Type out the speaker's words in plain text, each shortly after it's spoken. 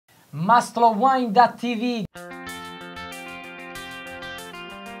MustLoveWine.tv.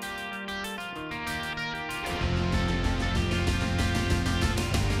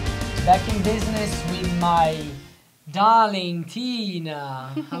 Back in business with my darling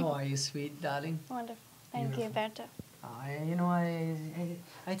Tina. How are you, sweet darling? Wonderful. Thank you, Berto. You know, I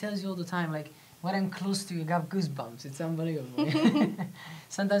tell you all the time, like, when I'm close to you, I got goosebumps. It's unbelievable.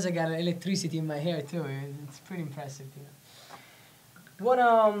 Sometimes I got electricity in my hair, too. It's pretty impressive, Tina. What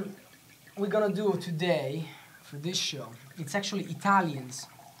we're gonna do today for this show, it's actually Italians,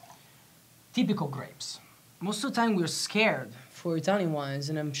 typical grapes. Most of the time we're scared for Italian wines,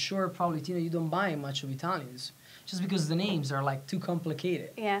 and I'm sure probably, Tina, you don't buy much of Italians, just because the names are like too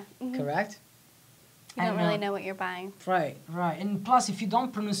complicated. Yeah. Correct? You don't really know what you're buying. Right, right. And plus, if you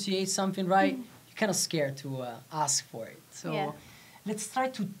don't pronunciate something right, you're kind of scared to ask for it. So let's try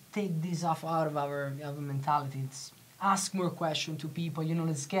to take this out of our mentality. It's ask more questions to people. You know,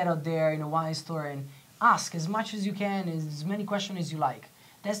 let's get out there in a wine store and ask as much as you can, as many questions as you like.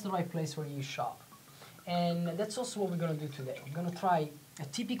 That's the right place where you shop. And that's also what we're going to do today. We're going to try a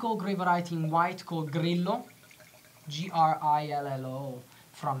typical grape variety in white called Grillo, Grillo,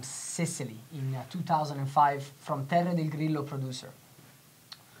 from Sicily in 2005 from Terre del Grillo producer.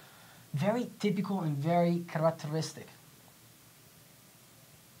 Very typical and very characteristic.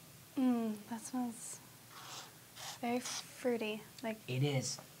 That smells very fruity. Like it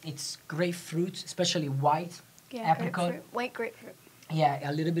is. It's grapefruit, especially white, yeah, apricot. Grapefruit. White grapefruit. Yeah,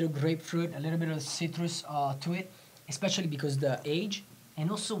 a little bit of grapefruit, a little bit of citrus to it, especially because the age,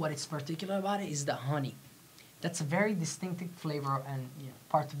 and also what is particular about it is the honey. That's a very distinctive flavor, and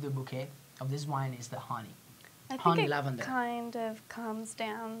part of the bouquet of this wine is the honey. I think honey it lavender. kind of calms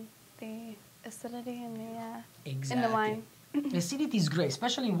down the acidity in the Exactly. in the wine. The acidity is great,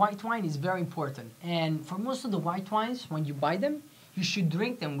 especially in white wine is very important. And for most of the white wines, when you buy them, you should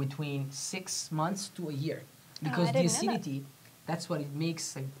drink them between 6 months to a year. Because the acidity, that's what it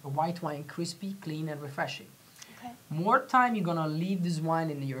makes a white wine crispy, clean, and refreshing. Okay. More time you're gonna leave this wine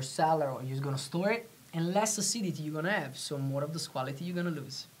in your cellar or you're gonna store it, and less acidity you're gonna have, so more of this quality you're gonna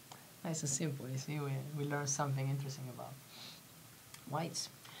lose. Nice and simple, you see, we learned something interesting about whites.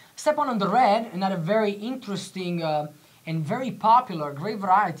 Step on the red, another very interesting and very popular grape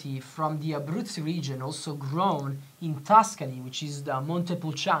variety from the Abruzzi region, also grown in Tuscany, which is the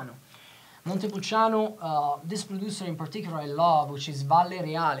Montepulciano. Montepulciano, this producer in particular I love, which is Valle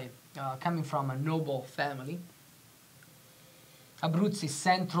Reale, coming from a noble family. Abruzzi,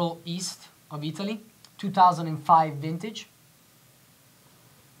 central east of Italy, 2005 vintage.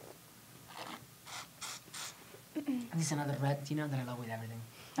 This is another red, Tina, that I love with everything.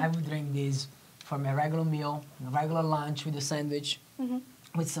 I would drink this for my regular meal, regular lunch with a sandwich,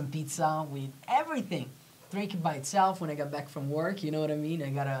 with some pizza, with everything. Drink it by itself when I get back from work, you know what I mean? I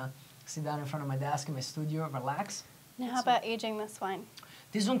gotta sit down in front of my desk in my studio, relax. Now, how about aging this wine?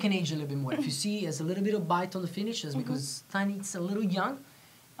 This one can age a little bit more. If you see, it has a little bit of bite on the finish, that's because tiny, it's a little young,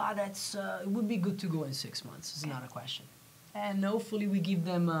 but that's, it would be good to go in 6 months. It's not a question. And hopefully we give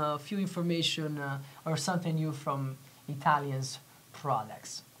them a few information or something new from Italians'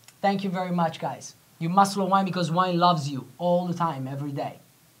 products. Thank you very much, guys. You must love wine because wine loves you all the time, every day.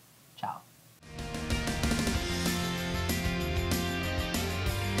 Ciao.